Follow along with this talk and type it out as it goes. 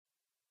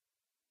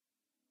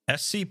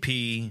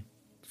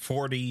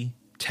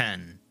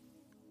SCP-4010.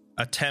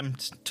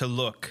 Attempt to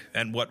look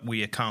at what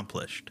we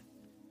accomplished.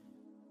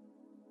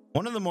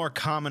 One of the more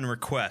common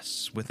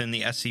requests within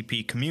the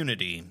SCP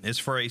community is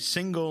for a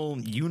single,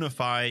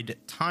 unified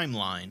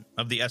timeline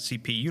of the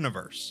SCP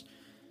universe.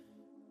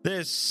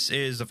 This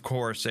is, of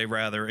course, a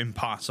rather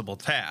impossible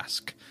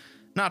task,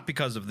 not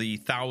because of the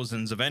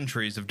thousands of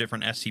entries of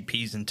different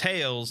SCPs and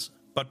tales,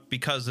 but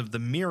because of the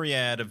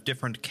myriad of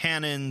different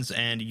canons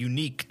and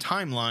unique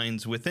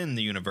timelines within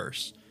the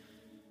universe.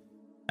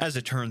 As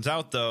it turns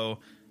out, though,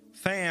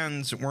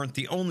 fans weren't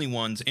the only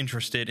ones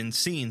interested in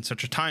seeing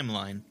such a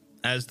timeline,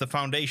 as the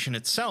Foundation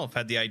itself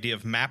had the idea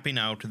of mapping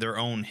out their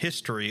own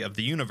history of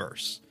the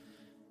universe.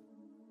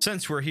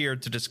 Since we're here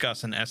to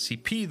discuss an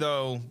SCP,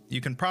 though, you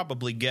can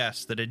probably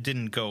guess that it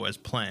didn't go as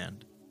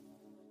planned.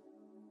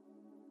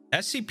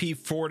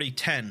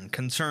 SCP-4010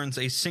 concerns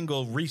a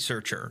single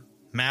researcher,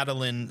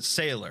 Madeline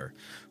Saylor,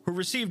 who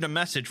received a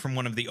message from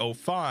one of the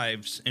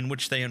O5s in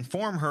which they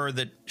inform her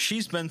that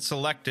she's been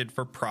selected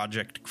for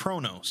Project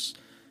Kronos,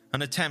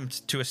 an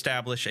attempt to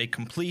establish a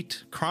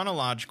complete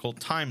chronological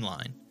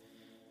timeline.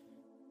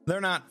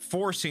 They're not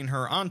forcing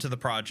her onto the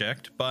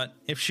project, but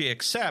if she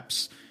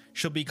accepts,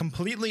 she'll be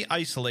completely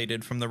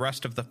isolated from the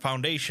rest of the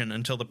Foundation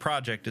until the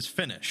project is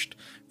finished,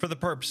 for the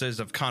purposes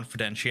of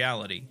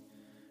confidentiality,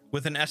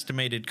 with an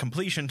estimated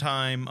completion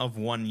time of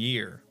 1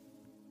 year.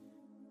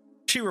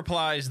 She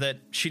replies that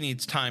she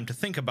needs time to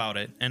think about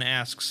it and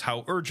asks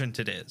how urgent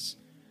it is.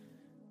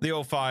 The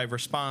O5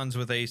 responds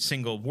with a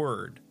single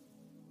word,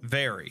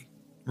 very,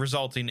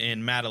 resulting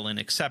in Madeline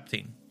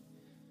accepting.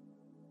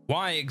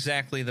 Why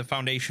exactly the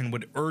Foundation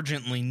would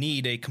urgently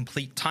need a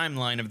complete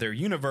timeline of their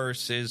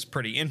universe is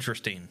pretty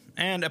interesting,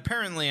 and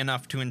apparently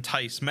enough to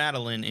entice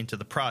Madeline into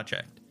the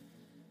project.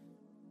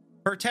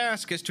 Her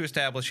task is to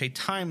establish a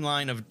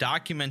timeline of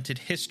documented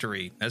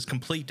history as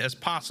complete as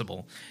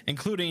possible,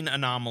 including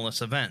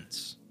anomalous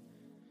events.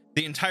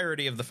 The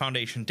entirety of the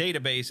Foundation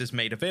database is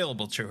made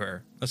available to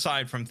her,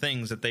 aside from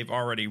things that they've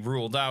already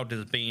ruled out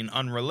as being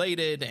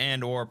unrelated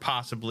and or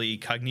possibly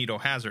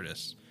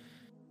cognitohazardous.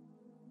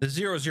 The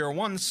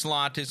 001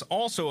 slot is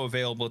also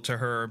available to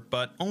her,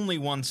 but only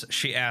once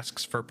she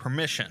asks for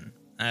permission,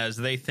 as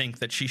they think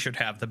that she should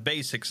have the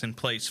basics in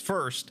place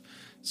first,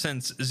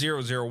 since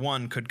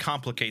 001 could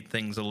complicate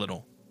things a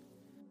little.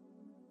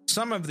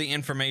 Some of the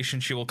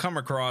information she will come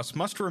across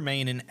must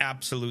remain in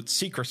absolute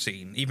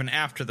secrecy, even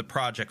after the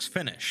project's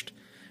finished,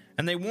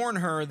 and they warn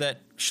her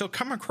that she'll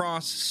come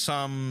across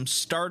some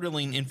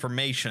startling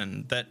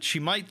information that she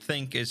might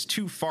think is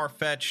too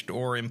far-fetched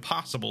or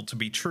impossible to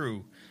be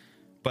true,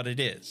 but it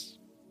is.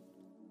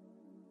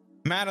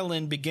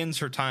 Madeline begins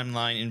her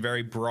timeline in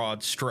very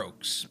broad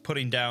strokes,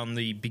 putting down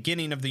the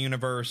beginning of the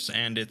universe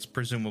and its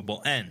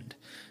presumable end,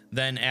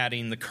 then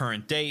adding the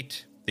current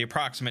date, the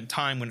approximate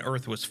time when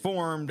Earth was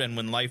formed and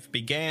when life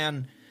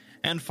began,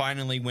 and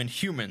finally when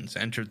humans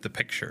entered the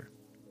picture.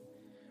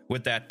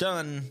 With that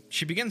done,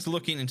 she begins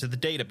looking into the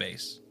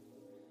database.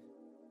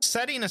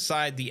 Setting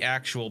aside the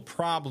actual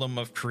problem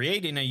of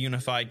creating a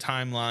unified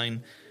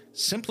timeline,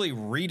 simply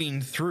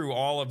reading through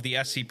all of the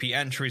SCP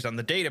entries on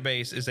the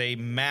database is a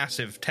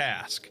massive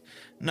task,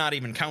 not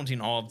even counting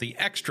all of the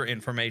extra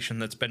information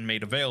that's been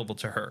made available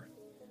to her.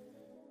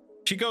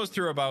 She goes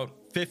through about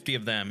 50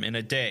 of them in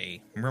a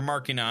day,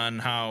 remarking on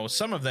how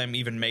some of them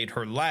even made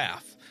her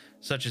laugh,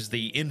 such as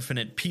the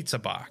infinite pizza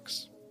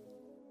box.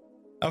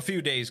 A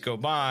few days go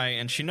by,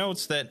 and she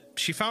notes that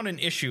she found an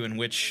issue in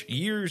which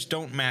years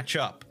don't match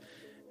up,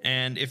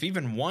 and if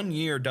even 1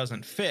 year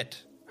doesn't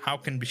fit, how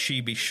can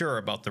she be sure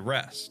about the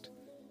rest?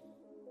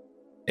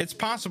 It's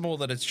possible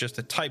that it's just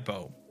a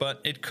typo,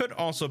 but it could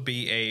also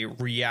be a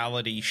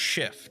reality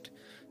shift,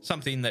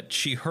 something that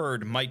she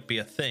heard might be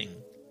a thing.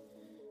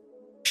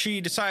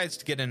 She decides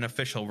to get an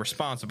official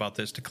response about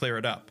this to clear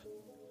it up.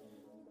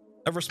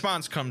 A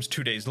response comes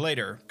 2 days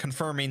later,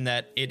 confirming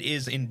that it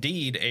is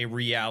indeed a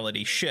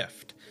reality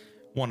shift,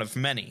 one of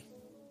many.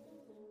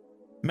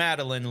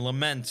 Madeline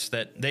laments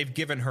that they've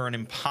given her an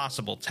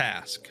impossible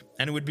task,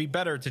 and it would be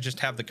better to just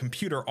have the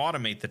computer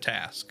automate the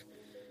task.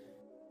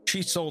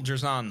 She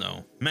soldiers on,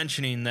 though,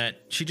 mentioning that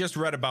she just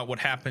read about what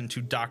happened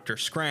to Dr.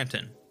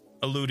 Scranton,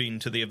 alluding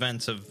to the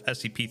events of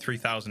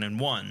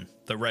SCP-4001,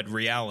 the Red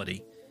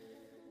Reality.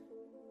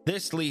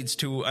 This leads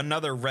to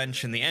another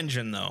wrench in the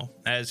engine, though,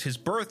 as his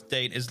birth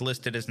date is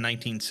listed as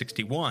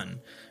 1961,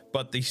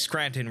 but the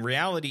Scranton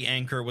reality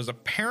anchor was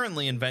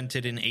apparently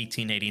invented in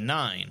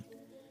 1889.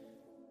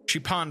 She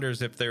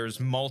ponders if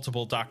there's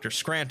multiple Dr.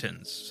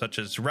 Scrantons, such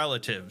as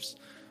relatives,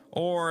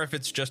 or if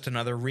it's just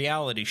another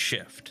reality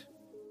shift,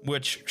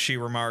 which she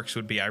remarks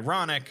would be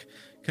ironic,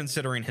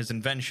 considering his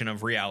invention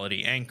of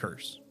reality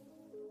anchors.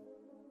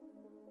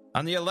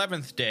 On the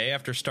 11th day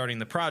after starting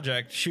the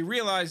project, she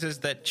realizes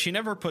that she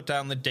never put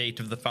down the date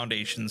of the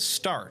Foundation's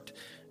start,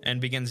 and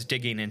begins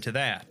digging into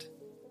that.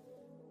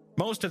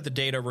 Most of the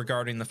data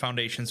regarding the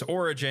Foundation's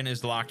origin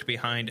is locked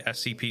behind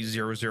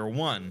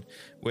SCP-001,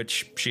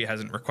 which she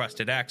hasn't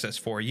requested access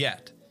for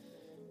yet.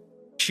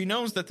 She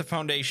knows that the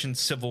Foundation's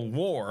civil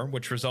war,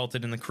 which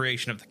resulted in the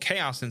creation of the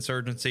Chaos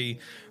Insurgency,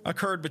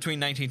 occurred between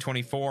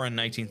 1924 and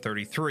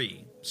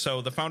 1933,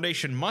 so the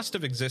Foundation must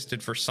have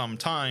existed for some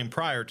time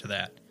prior to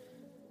that.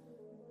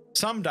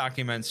 Some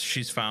documents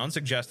she's found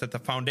suggest that the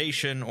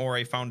Foundation or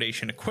a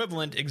Foundation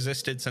equivalent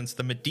existed since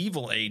the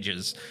medieval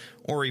ages,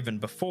 or even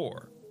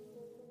before.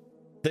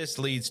 This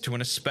leads to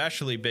an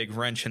especially big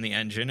wrench in the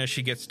engine as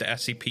she gets to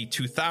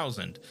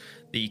SCP-4010,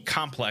 the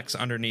complex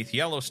underneath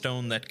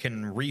Yellowstone that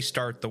can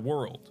restart the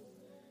world.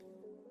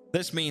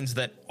 This means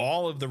that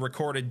all of the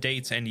recorded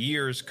dates and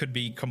years could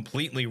be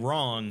completely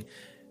wrong,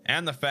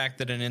 and the fact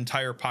that an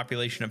entire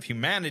population of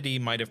humanity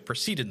might have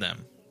preceded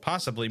them,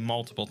 possibly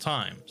multiple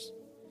times.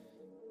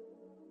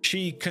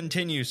 She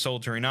continues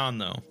soldiering on,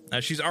 though,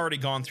 as she's already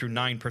gone through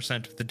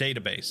 9% of the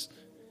database.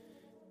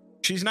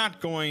 She's not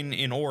going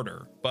in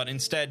order, but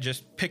instead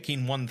just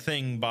picking one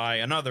thing by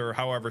another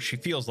however she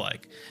feels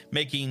like,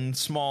 making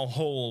small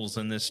holes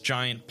in this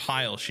giant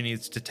pile she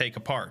needs to take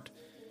apart.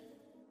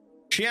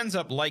 She ends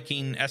up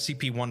liking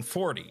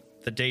SCP-140,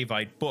 the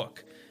Davite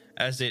book,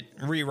 as it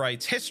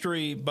rewrites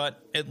history, but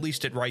at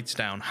least it writes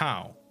down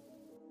how.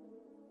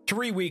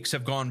 3 weeks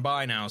have gone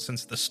by now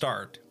since the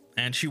start,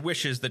 and she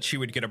wishes that she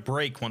would get a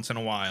break once in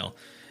a while,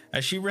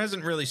 as she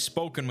hasn't really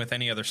spoken with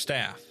any other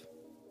staff.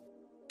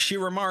 She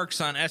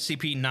remarks on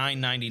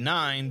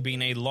SCP-999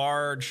 being a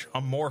large,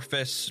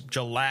 amorphous,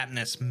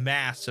 gelatinous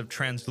mass of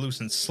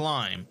translucent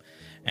slime,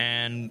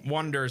 and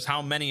wonders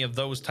how many of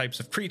those types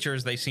of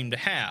creatures they seem to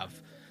have,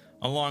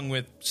 along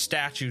with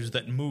statues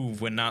that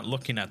move when not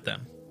looking at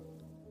them.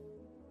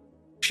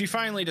 She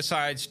finally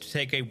decides to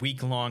take a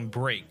week-long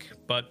break,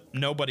 but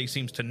nobody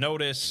seems to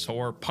notice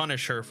or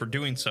punish her for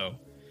doing so.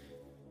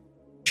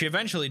 She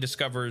eventually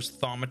discovers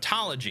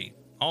thaumatology,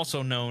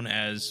 also known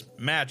as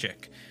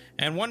magic,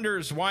 and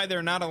wonders why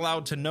they're not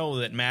allowed to know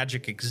that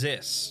magic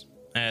exists,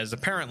 as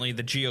apparently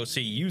the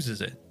GOC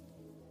uses it.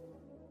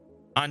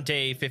 On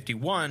day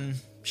 51,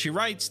 she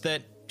writes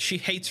that she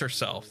hates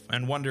herself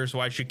and wonders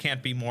why she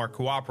can't be more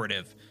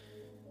cooperative.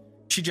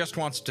 She just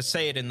wants to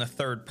say it in the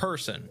third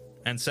person,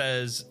 and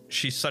says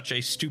she's such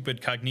a stupid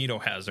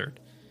cognitohazard.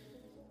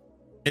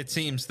 It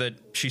seems that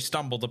she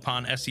stumbled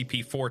upon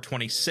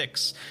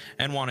SCP-4010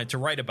 and wanted to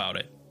write about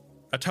it,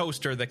 a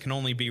toaster that can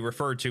only be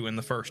referred to in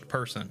the first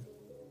person.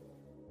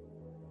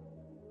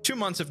 2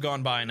 months have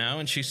gone by now,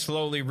 and she's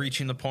slowly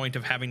reaching the point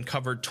of having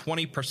covered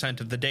 20%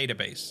 of the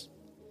database.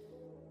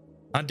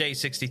 On day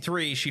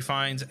 63, she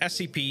finds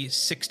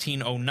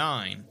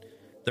SCP-1609,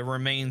 the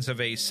remains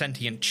of a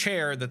sentient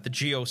chair that the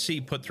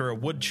GOC put through a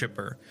wood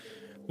chipper,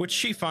 which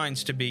she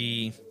finds to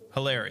be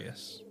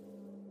hilarious.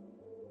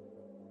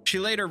 She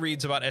later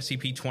reads about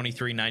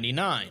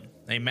SCP-2399,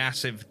 a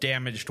massive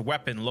damaged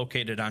weapon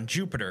located on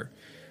Jupiter,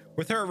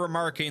 with her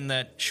remarking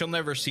that she'll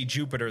never see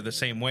Jupiter the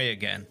same way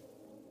again.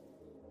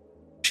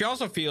 She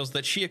also feels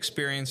that she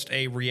experienced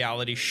a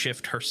reality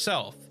shift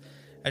herself,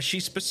 as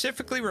she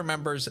specifically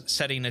remembers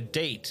setting a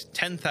date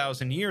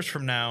 10,000 years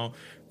from now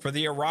for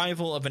the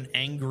arrival of an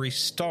angry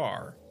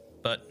star,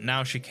 but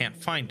now she can't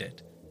find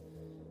it.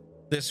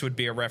 This would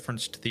be a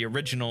reference to the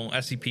original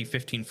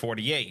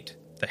SCP-1548,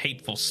 the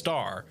Hateful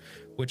Star,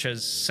 which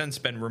has since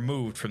been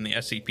removed from the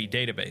SCP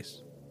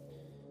database.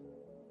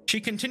 She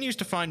continues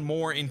to find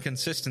more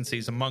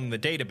inconsistencies among the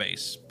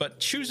database, but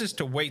chooses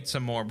to wait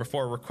some more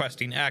before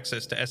requesting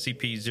access to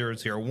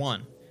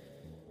SCP-001.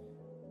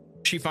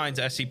 She finds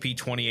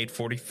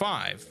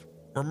SCP-2845,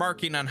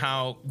 remarking on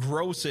how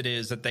gross it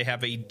is that they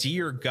have a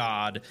deer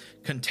god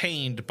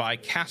contained by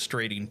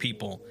castrating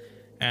people,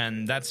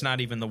 and that's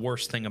not even the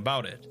worst thing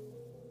about it.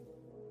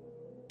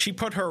 She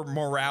put her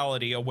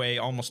morality away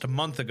almost a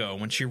month ago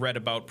when she read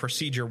about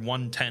Procedure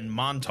 110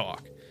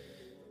 Montauk.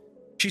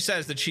 She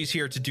says that she's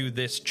here to do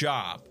this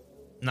job,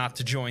 not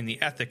to join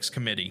the ethics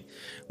committee,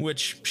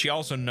 which she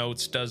also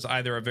notes does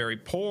either a very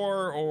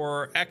poor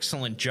or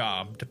excellent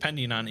job,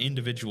 depending on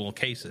individual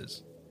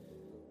cases.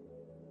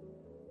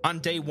 On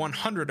day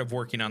 100 of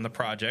working on the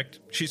project,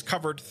 she's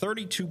covered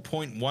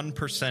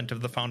 32.1%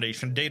 of the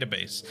Foundation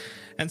database,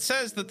 and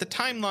says that the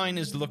timeline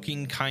is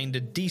looking kinda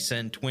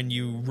decent when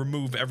you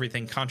remove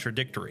everything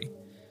contradictory.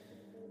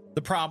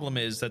 The problem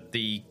is that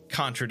the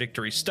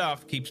contradictory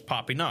stuff keeps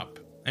popping up,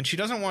 and she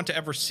doesn't want to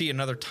ever see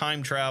another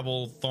time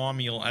travel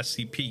Thaumiel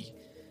SCP.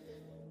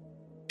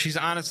 She's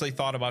honestly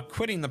thought about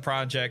quitting the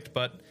project,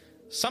 but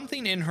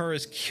something in her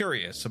is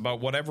curious about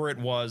whatever it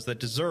was that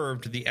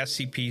deserved the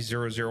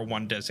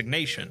SCP-001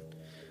 designation,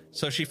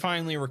 so she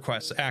finally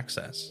requests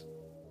access.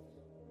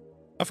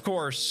 Of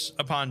course,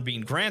 upon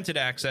being granted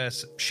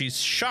access, she's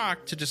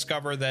shocked to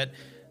discover that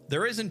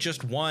there isn't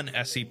just one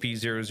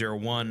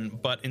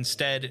SCP-001, but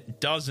instead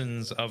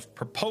dozens of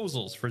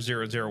proposals for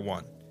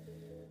 001.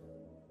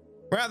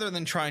 Rather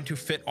than trying to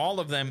fit all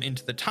of them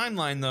into the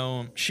timeline,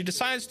 though, she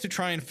decides to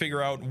try and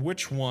figure out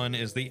which one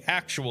is the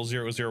actual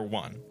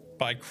 001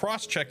 by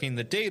cross-checking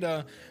the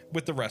data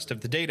with the rest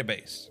of the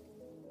database.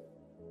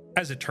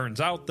 As it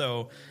turns out,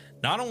 though,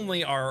 not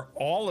only are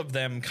all of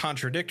them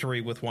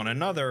contradictory with one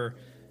another,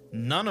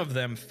 none of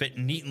them fit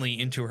neatly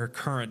into her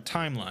current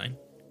timeline.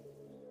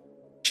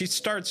 She She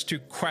starts to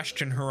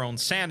question her own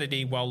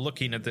sanity while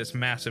looking at this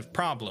massive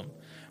problem,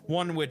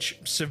 one which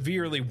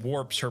severely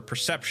warps her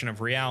perception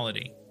of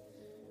reality.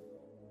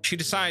 She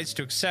decides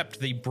to accept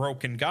the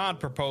Broken God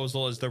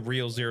proposal as the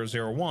real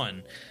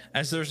 001,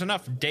 as there's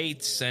enough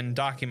dates and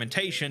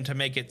documentation to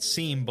make it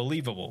seem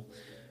believable.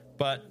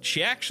 But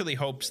she actually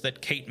hopes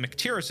that Kate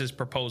McTierris's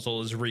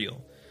proposal is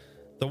real,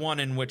 the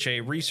one in which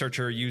a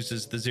researcher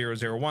uses the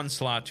 001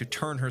 slot to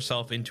turn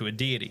herself into a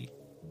deity.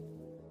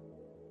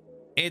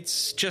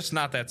 It's just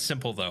not that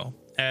simple, though,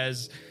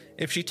 as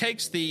if she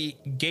takes the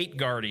Gate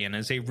Guardian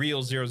as a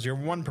real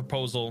 001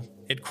 proposal,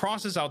 it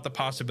crosses out the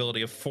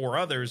possibility of 4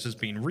 others as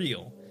being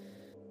real.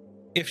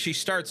 If she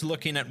starts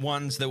looking at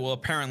ones that will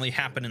apparently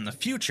happen in the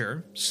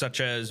future, such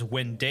as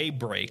when day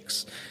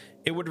breaks,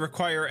 it would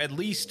require at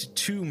least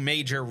 2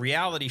 major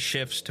reality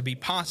shifts to be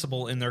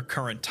possible in their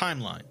current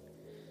timeline.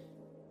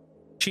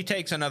 She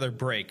takes another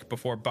break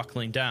before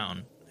buckling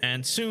down,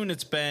 and soon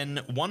it's been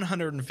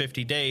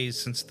 150 days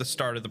since the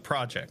start of the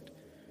project.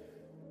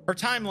 Her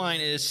timeline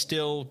is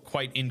still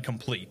quite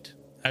incomplete,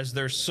 as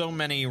there's so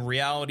many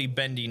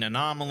reality-bending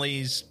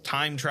anomalies,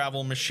 time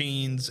travel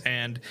machines,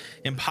 and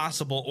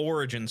impossible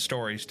origin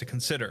stories to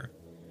consider.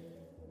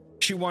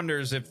 She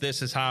wonders if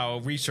this is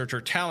how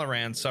researcher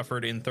Talleyrand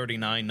suffered in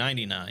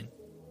 3999.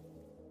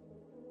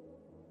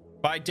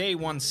 By day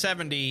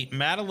 170,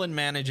 Madeline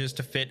manages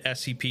to fit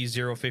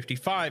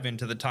SCP-055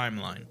 into the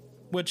timeline,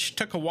 which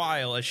took a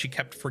while as she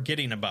kept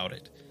forgetting about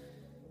it.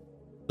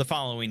 The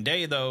following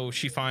day, though,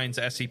 she finds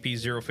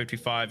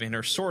SCP-055 in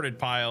her sorted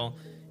pile,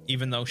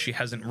 even though she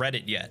hasn't read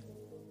it yet.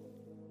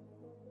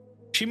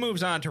 She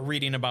moves on to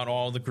reading about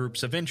all the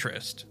groups of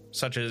interest,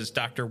 such as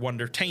Dr.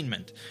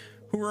 Wondertainment,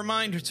 who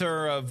reminds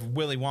her of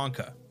Willy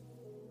Wonka.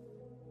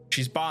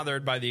 She's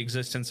bothered by the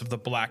existence of the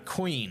Black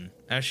Queen,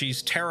 as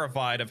she's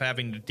terrified of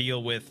having to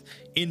deal with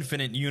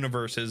infinite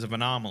universes of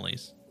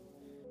anomalies.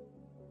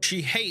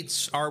 She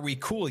hates Are We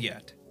Cool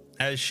Yet?,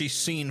 as she's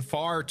seen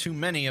far too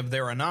many of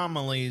their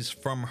anomalies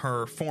from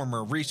her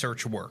former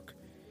research work.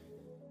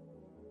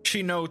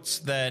 She notes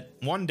that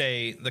one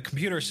day the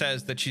computer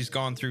says that she's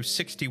gone through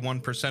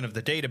 61% of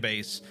the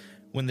database,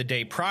 when the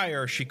day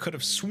prior she could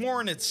have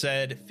sworn it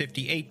said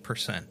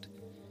 58%.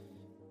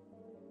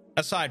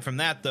 Aside from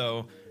that,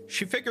 though,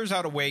 she figures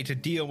out a way to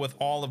deal with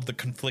all of the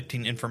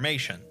conflicting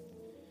information.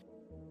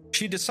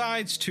 She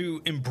decides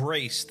to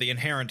embrace the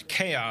inherent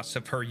chaos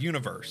of her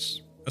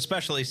universe,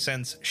 especially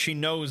since she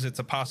knows it's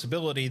a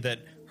possibility that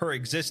her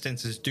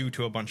existence is due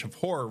to a bunch of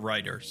horror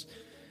writers,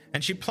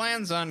 and she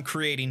plans on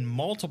creating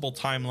multiple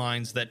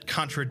timelines that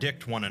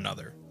contradict one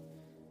another.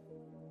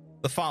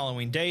 The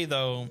following day,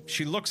 though,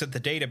 she looks at the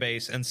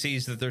database and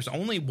sees that there's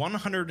only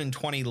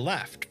 120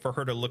 left for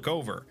her to look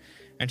over,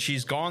 and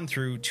she's gone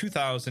through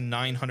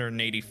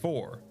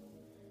 2,984.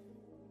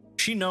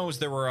 She knows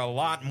there were a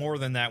lot more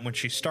than that when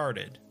she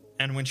started,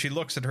 and when she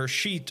looks at her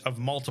sheet of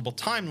multiple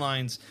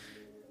timelines,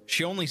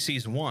 she only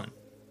sees one.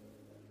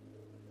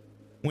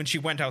 When she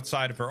went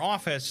outside of her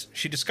office,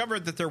 she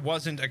discovered that there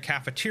wasn't a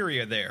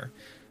cafeteria there,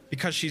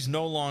 because she's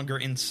no longer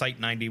in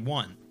Site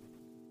 91.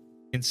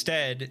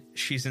 Instead,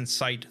 she's in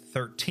Site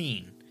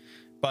 13,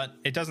 but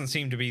it doesn't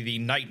seem to be the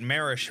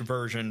nightmarish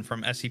version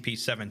from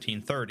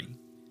SCP-1730.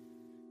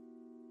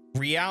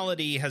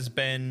 Reality has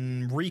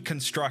been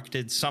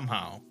reconstructed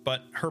somehow,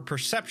 but her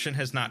perception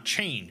has not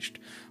changed,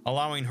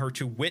 allowing her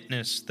to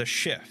witness the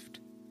shift.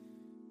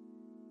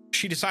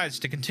 She decides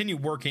to continue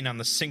working on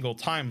the single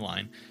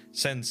timeline,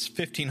 since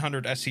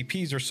 1,500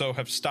 SCPs or so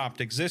have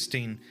stopped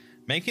existing,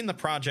 making the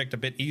project a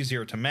bit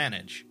easier to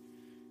manage.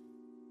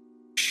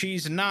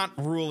 She's not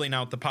ruling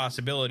out the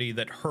possibility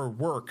that her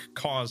work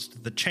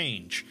caused the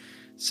change,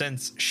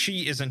 since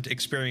she isn't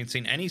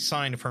experiencing any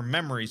sign of her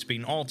memories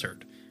being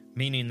altered,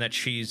 meaning that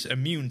she's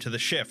immune to the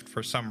shift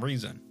for some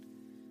reason.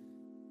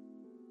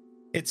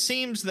 It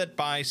seems that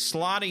by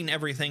slotting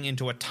everything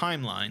into a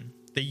timeline,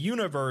 the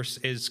universe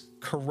is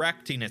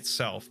correcting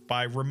itself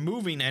by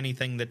removing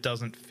anything that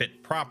doesn't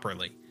fit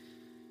properly.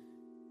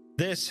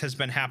 This has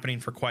been happening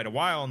for quite a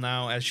while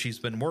now as she's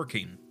been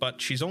working,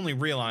 but she's only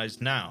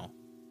realized now.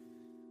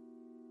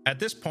 At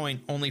this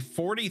point, only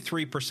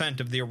 43%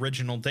 of the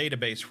original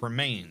database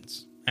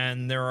remains,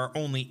 and there are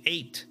only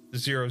 8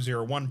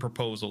 001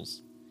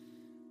 proposals.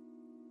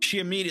 She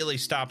immediately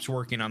stops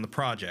working on the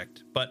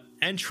project, but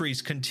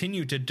entries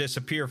continue to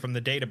disappear from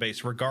the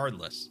database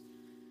regardless.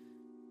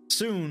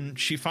 Soon,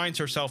 she finds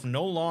herself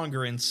no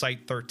longer in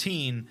Site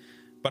 13,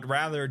 but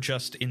rather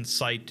just in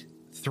Site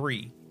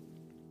 3.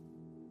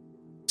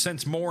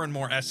 Since more and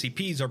more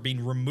SCPs are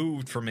being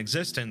removed from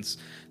existence,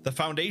 the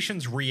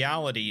Foundation's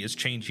reality is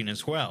changing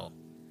as well.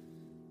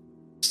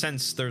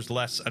 Since there's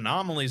less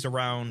anomalies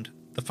around,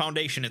 the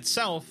Foundation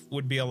itself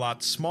would be a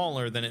lot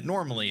smaller than it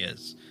normally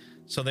is,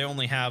 so they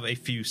only have a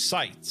few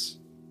sites,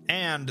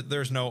 and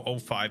there's no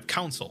O5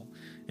 Council.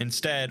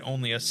 Instead,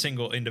 only a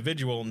single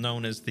individual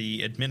known as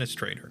the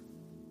Administrator.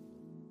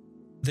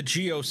 The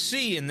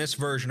GOC in this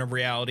version of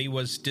reality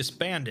was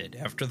disbanded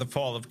after the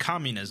fall of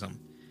communism,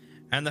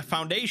 and the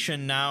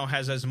Foundation now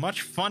has as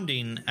much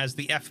funding as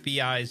the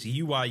FBI's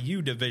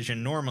UIU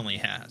division normally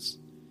has.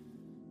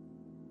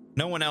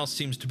 No one else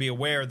seems to be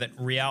aware that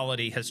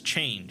reality has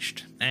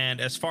changed,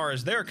 and as far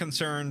as they're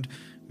concerned,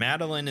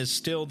 Madeline is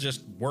still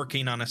just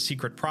working on a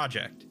secret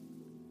project.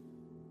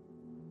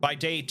 By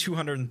day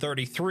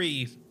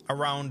 233,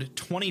 around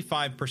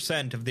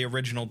 25% of the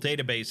original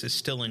database is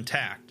still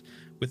intact,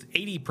 with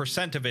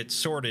 80% of it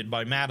sorted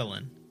by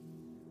Madeline.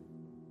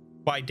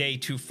 By day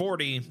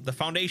 240, the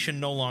Foundation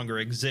no longer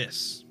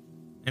exists.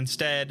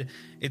 Instead,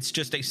 it's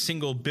just a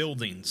single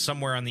building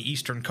somewhere on the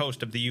eastern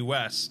coast of the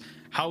US,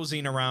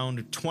 housing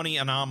around 20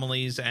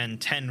 anomalies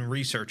and 10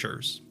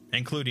 researchers,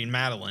 including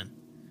Madeline.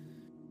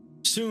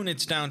 Soon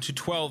it's down to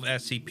 12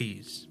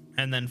 SCPs,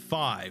 and then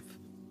 5,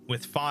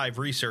 with 5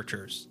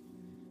 researchers.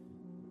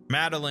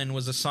 Madeline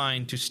was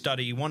assigned to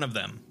study one of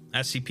them,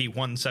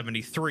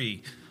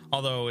 SCP-173,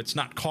 although it's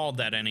not called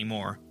that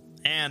anymore,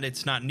 and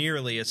it's not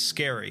nearly as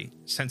scary,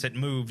 since it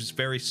moves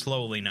very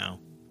slowly now.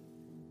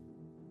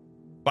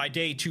 By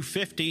day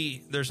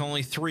 250, there's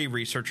only 3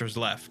 researchers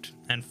left,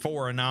 and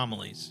 4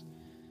 anomalies.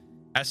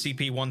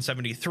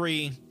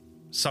 SCP-173,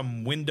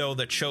 some window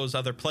that shows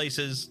other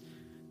places,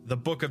 the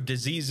Book of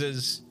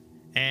Diseases,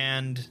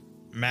 and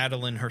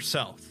Madeline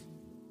herself.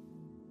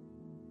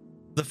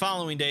 The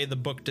following day, the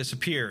book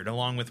disappeared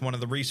along with one of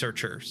the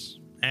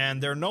researchers,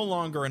 and they're no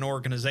longer an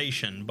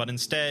organization, but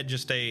instead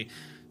just a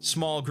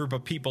small group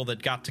of people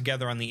that got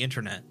together on the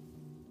internet.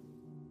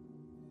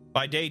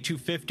 By day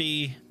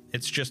 250,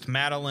 it's just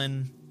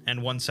Madeline and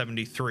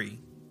 173.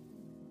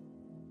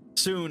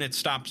 Soon it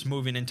stops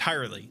moving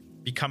entirely,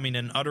 becoming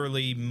an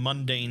utterly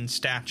mundane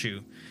statue,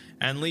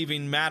 and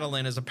leaving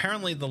Madeline as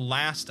apparently the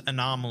last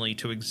anomaly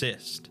to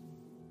exist.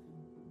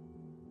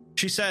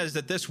 She says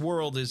that this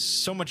world is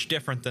so much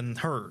different than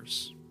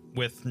hers,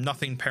 with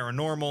nothing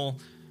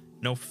paranormal,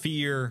 no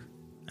fear,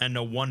 and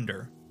no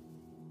wonder.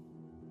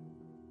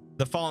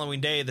 The following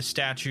day, the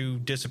statue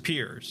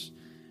disappears,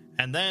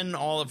 and then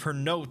all of her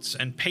notes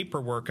and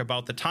paperwork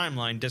about the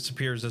timeline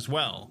disappears as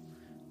well,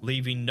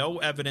 leaving no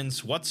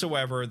evidence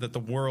whatsoever that the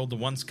world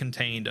once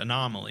contained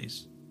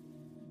anomalies.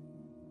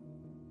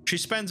 She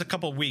spends a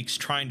couple weeks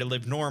trying to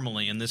live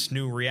normally in this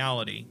new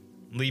reality,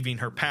 leaving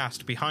her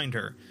past behind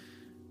her,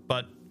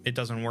 but it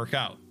doesn't work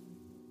out.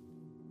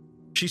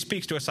 She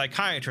speaks to a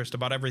psychiatrist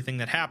about everything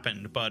that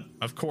happened, but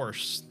of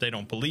course, they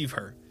don't believe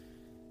her.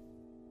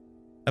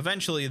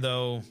 Eventually,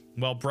 though,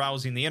 while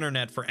browsing the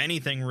internet for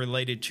anything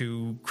related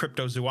to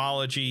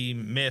cryptozoology,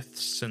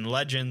 myths, and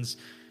legends,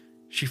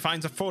 she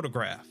finds a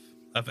photograph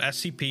of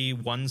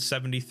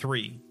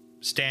SCP-173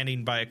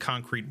 standing by a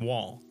concrete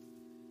wall.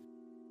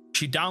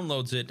 She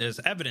downloads it as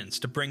evidence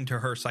to bring to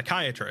her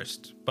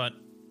psychiatrist, but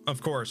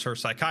of course her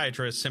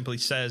psychiatrist simply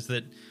says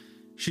that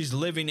she's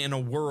living in a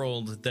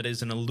world that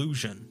is an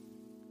illusion.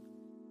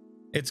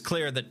 It's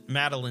clear that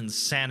Madeline's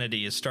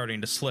sanity is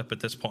starting to slip at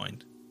this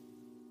point.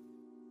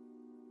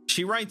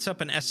 She writes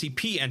up an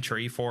SCP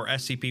entry for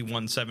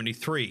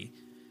SCP-173,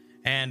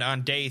 and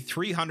on day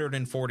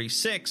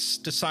 346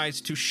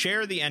 decides to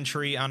share the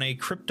entry on a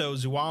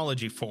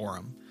cryptozoology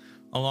forum,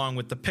 along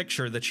with the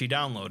picture that she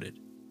downloaded.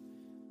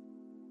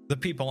 The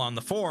people on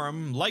the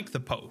forum like the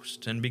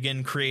post and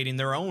begin creating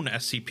their own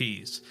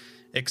SCPs,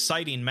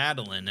 exciting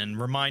Madeline and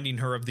reminding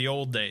her of the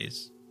old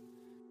days.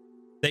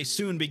 They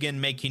soon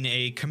begin making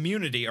a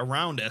community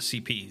around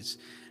SCPs,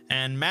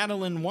 and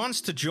Madeline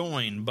wants to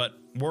join, but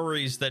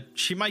worries that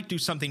she might do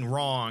something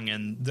wrong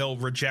and they'll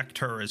reject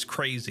her as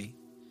crazy.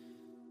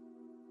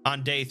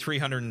 On day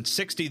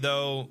 360,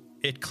 though,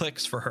 it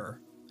clicks for her,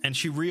 and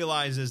she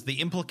realizes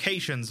the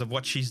implications of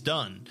what she's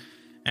done,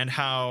 and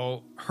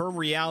how her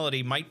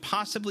reality might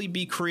possibly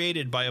be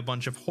created by a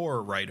bunch of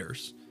horror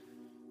writers.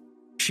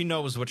 She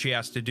knows what she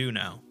has to do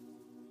now.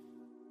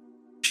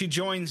 She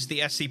joins the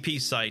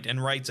SCP site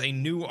and writes a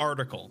new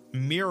article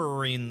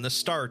mirroring the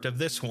start of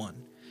this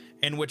one,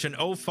 in which an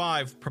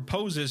O5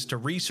 proposes to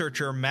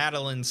researcher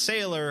Madeline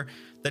Saylor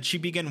that she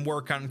begin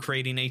work on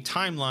creating a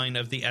timeline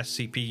of the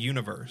SCP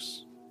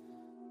universe.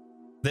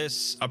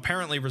 This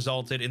apparently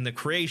resulted in the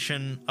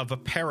creation of a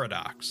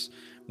paradox,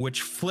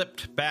 which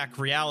flipped back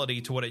reality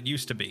to what it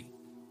used to be.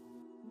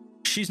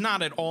 She's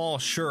not at all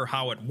sure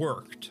how it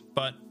worked,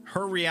 but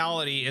her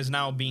reality is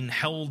now being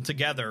held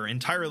together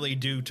entirely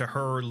due to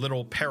her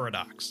little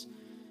paradox.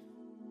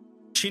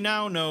 She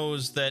now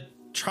knows that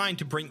trying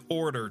to bring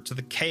order to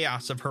the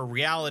chaos of her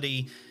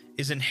reality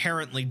is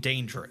inherently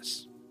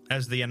dangerous,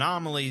 as the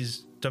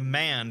anomalies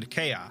demand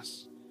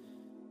chaos.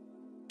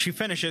 She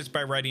finishes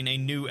by writing a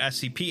new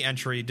SCP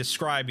entry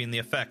describing the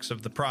effects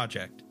of the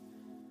project.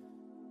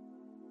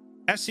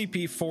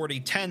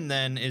 SCP-4010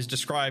 then is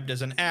described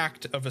as an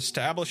act of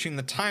establishing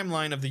the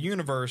timeline of the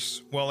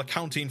universe while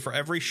accounting for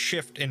every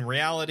shift in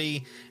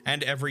reality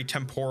and every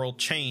temporal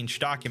change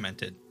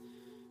documented.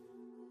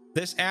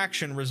 This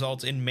action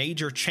results in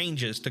major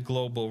changes to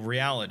global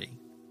reality.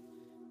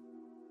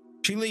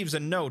 She leaves a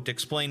note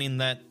explaining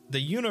that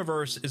the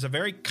universe is a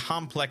very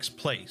complex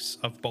place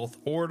of both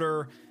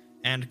order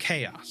and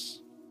chaos.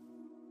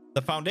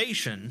 The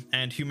Foundation,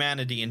 and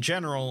humanity in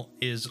general,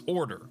 is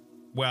order,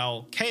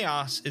 while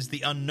chaos is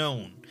the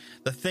unknown,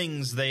 the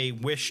things they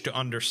wish to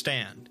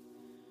understand.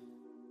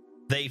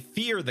 They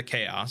fear the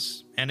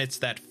chaos, and it's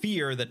that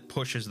fear that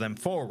pushes them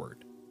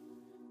forward.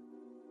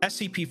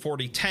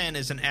 SCP-4010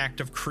 is an act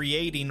of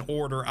creating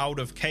order out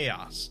of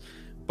chaos,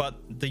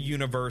 but the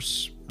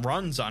universe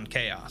runs on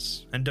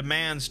chaos and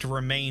demands to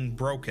remain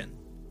broken.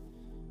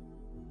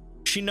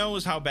 She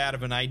knows how bad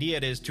of an idea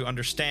it is to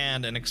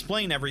understand and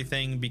explain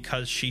everything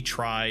because she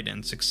tried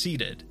and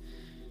succeeded.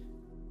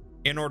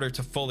 In order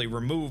to fully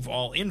remove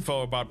all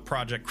info about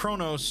Project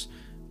Kronos,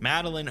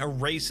 Madeline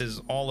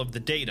erases all of the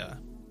data,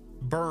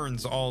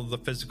 burns all of the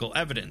physical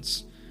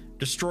evidence,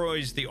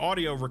 destroys the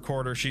audio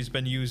recorder she's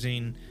been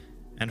using,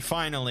 and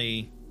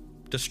finally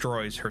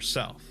destroys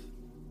herself.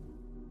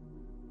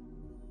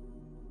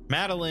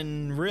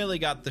 Madeline really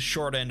got the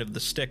short end of the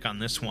stick on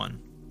this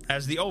one,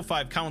 as the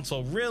O5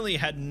 Council really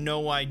had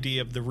no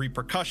idea of the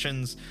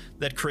repercussions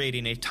that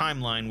creating a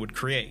timeline would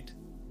create.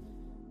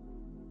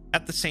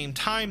 At the same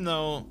time,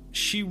 though,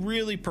 she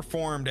really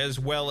performed as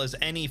well as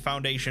any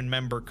Foundation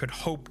member could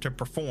hope to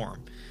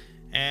perform,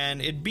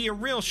 and it'd be a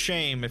real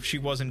shame if she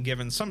wasn't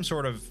given some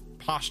sort of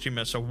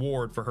posthumous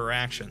award for her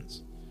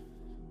actions.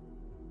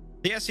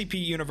 The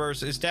SCP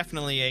universe is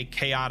definitely a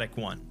chaotic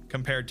one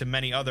compared to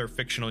many other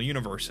fictional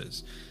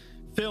universes,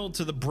 filled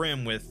to the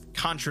brim with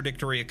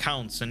contradictory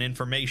accounts and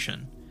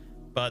information,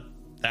 but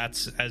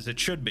that's as it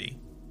should be.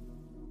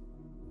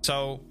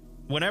 So,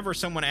 whenever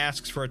someone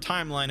asks for a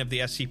timeline of the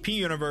SCP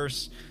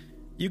universe,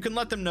 you can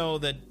let them know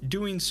that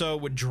doing so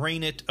would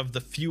drain it of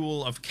the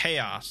fuel of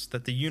chaos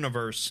that the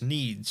universe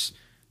needs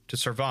to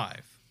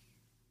survive.